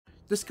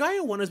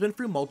Disgaea 1 has been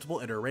through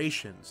multiple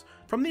iterations,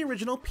 from the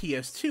original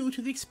PS2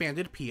 to the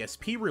expanded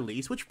PSP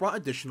release which brought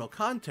additional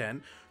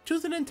content, to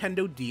the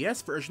Nintendo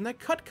DS version that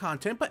cut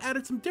content but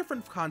added some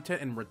different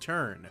content in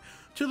return,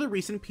 to the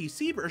recent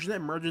PC version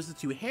that merges the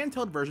two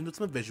handheld versions with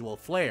some visual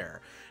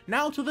flair,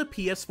 now to the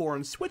PS4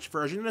 and Switch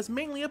version that is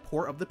mainly a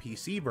port of the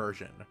PC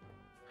version.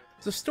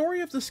 The story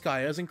of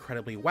Disgaea is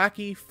incredibly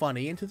wacky,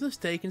 funny, and to this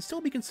day can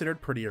still be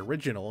considered pretty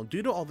original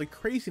due to all the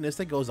craziness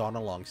that goes on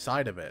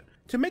alongside of it.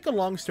 To make a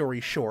long story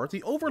short,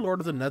 the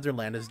Overlord of the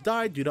Netherland has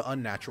died due to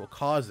unnatural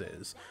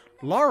causes.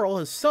 Laurel,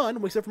 his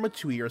son, wakes up from a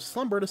 2-year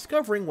slumber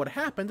discovering what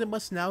happened and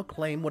must now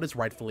claim what is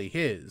rightfully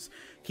his.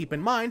 Keep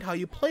in mind how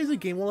you play the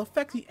game will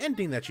affect the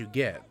ending that you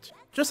get.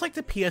 Just like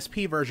the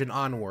PSP version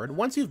onward,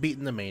 once you've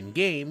beaten the main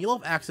game, you'll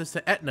have access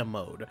to Etna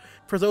mode.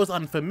 For those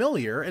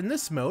unfamiliar, in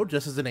this mode,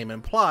 just as the name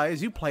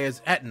implies, you play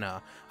as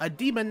Etna, a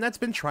demon that's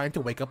been trying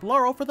to wake up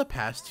Laurel for the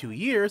past 2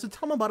 years to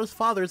tell him about his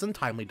father's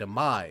untimely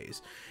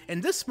demise. In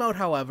this mode,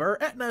 however,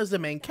 Etna is the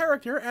main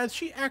character as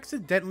she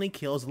accidentally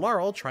kills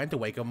Laurel trying to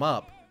wake him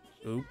up.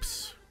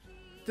 Oops.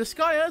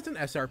 Disgaea is an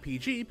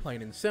SRPG,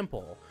 plain and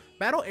simple.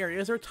 Battle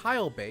areas are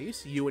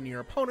tile-based, you and your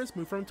opponents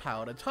move from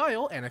tile to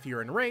tile, and if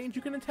you're in range,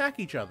 you can attack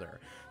each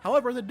other.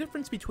 However, the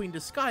difference between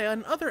Disgaea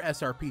and other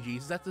SRPGs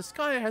is that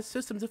Disgaea has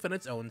systems within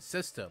its own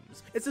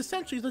systems. It's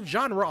essentially the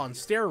genre on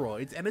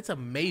steroids, and it's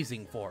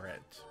amazing for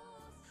it.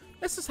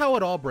 This is how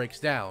it all breaks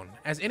down.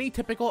 As any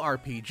typical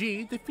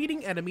RPG,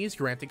 defeating enemies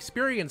grant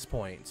experience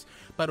points,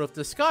 but with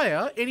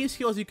Disgaea, any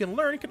skills you can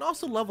learn can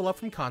also level up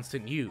from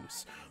constant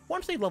use.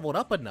 Once they've leveled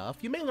up enough,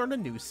 you may learn a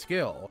new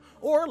skill,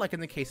 or like in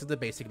the case of the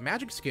basic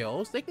magic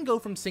skills, they can go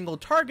from single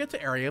target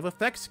to area of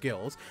effect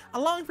skills,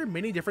 allowing for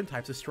many different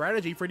types of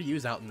strategy for you to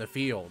use out in the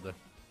field.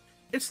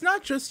 It's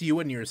not just you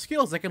and your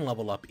skills that can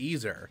level up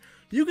either.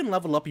 You can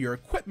level up your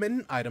equipment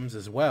and items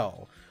as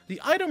well.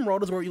 The item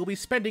world is where you'll be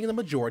spending the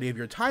majority of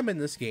your time in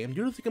this game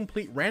due to the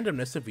complete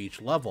randomness of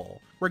each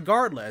level.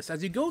 Regardless,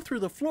 as you go through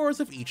the floors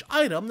of each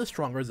item, the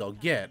stronger they'll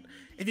get.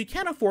 If you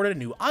can't afford a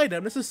new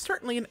item, this is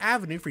certainly an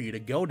avenue for you to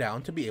go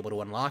down to be able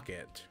to unlock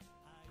it.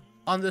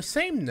 On the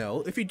same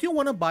note, if you do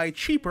want to buy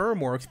cheaper or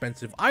more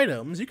expensive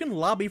items, you can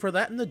lobby for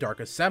that in the Dark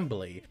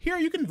Assembly. Here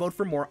you can vote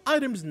for more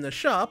items in the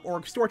shop or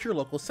extort your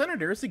local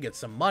senators to get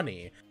some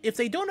money. If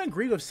they don't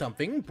agree with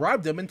something,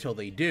 bribe them until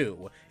they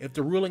do. If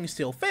the ruling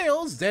still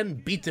fails, then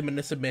beat them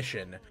into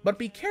submission. But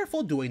be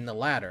careful doing the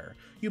latter.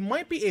 You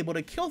might be able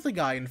to kill the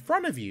guy in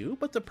front of you,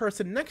 but the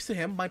person next to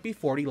him might be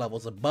 40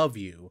 levels above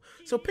you.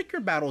 So pick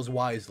your battles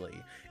wisely.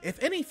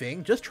 If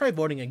anything, just try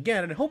voting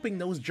again and hoping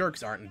those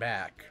jerks aren't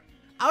back.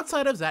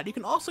 Outside of that, you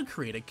can also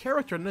create a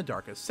character in the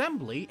Dark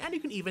Assembly, and you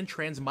can even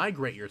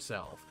transmigrate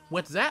yourself.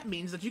 What that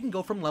means that you can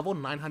go from level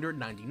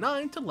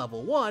 999 to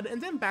level 1,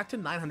 and then back to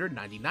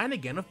 999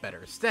 again with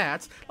better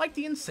stats, like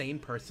the insane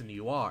person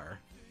you are.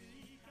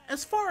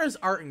 As far as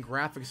art and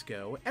graphics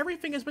go,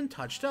 everything has been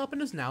touched up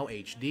and is now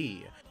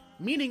HD.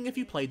 Meaning if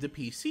you played the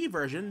PC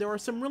version, there are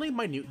some really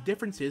minute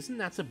differences and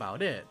that's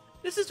about it.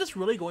 This is just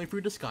really going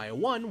through Disgaea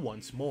 1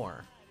 once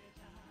more.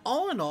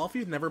 All in all, if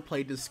you've never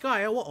played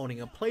Disgaea while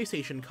owning a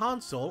PlayStation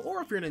console,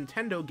 or if you're a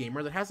Nintendo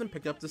gamer that hasn't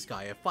picked up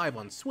Disgaea 5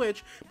 on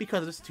Switch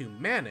because it's too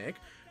manic,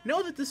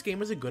 know that this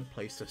game is a good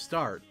place to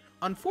start.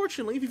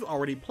 Unfortunately, if you've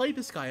already played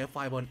Disgaea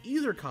 5 on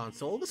either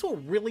console, this will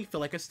really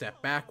feel like a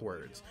step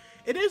backwards.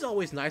 It is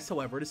always nice,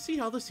 however, to see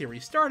how the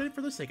series started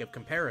for the sake of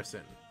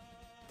comparison.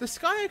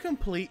 Disgaea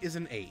Complete is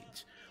an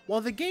 8.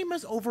 While the game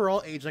has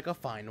overall aged like a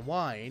fine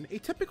wine, a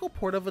typical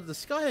port of a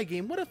Disgaea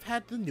game would have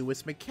had the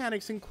newest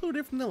mechanics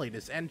included from the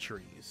latest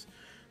entries.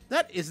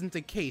 That isn't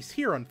the case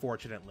here,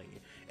 unfortunately.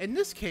 In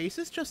this case,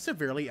 it's just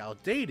severely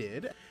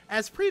outdated.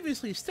 As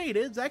previously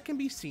stated, that can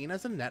be seen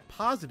as a net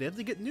positive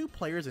to get new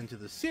players into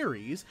the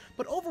series,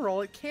 but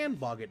overall it can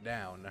bog it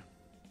down.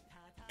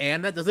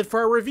 And that does it for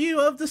our review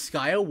of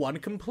Disgaea 1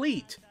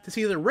 Complete. To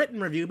see the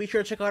written review, be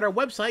sure to check out our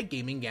website,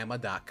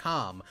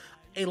 gaminggamma.com.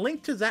 A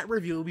link to that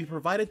review will be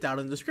provided down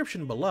in the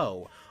description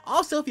below.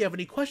 Also, if you have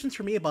any questions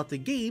for me about the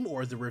game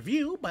or the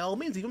review, by all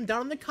means leave them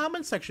down in the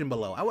comments section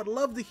below. I would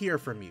love to hear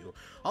from you.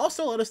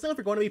 Also, let us know if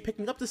you're going to be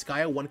picking up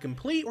Disgaea 1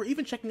 Complete or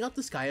even checking out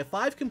Disgaea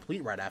 5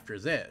 Complete right after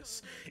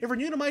this. If you're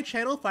new to my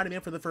channel, finding me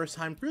out for the first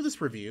time through this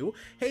review,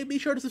 hey, be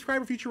sure to subscribe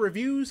for future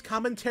reviews,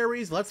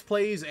 commentaries, let's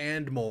plays,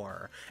 and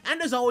more.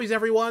 And as always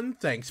everyone,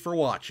 thanks for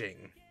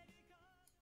watching.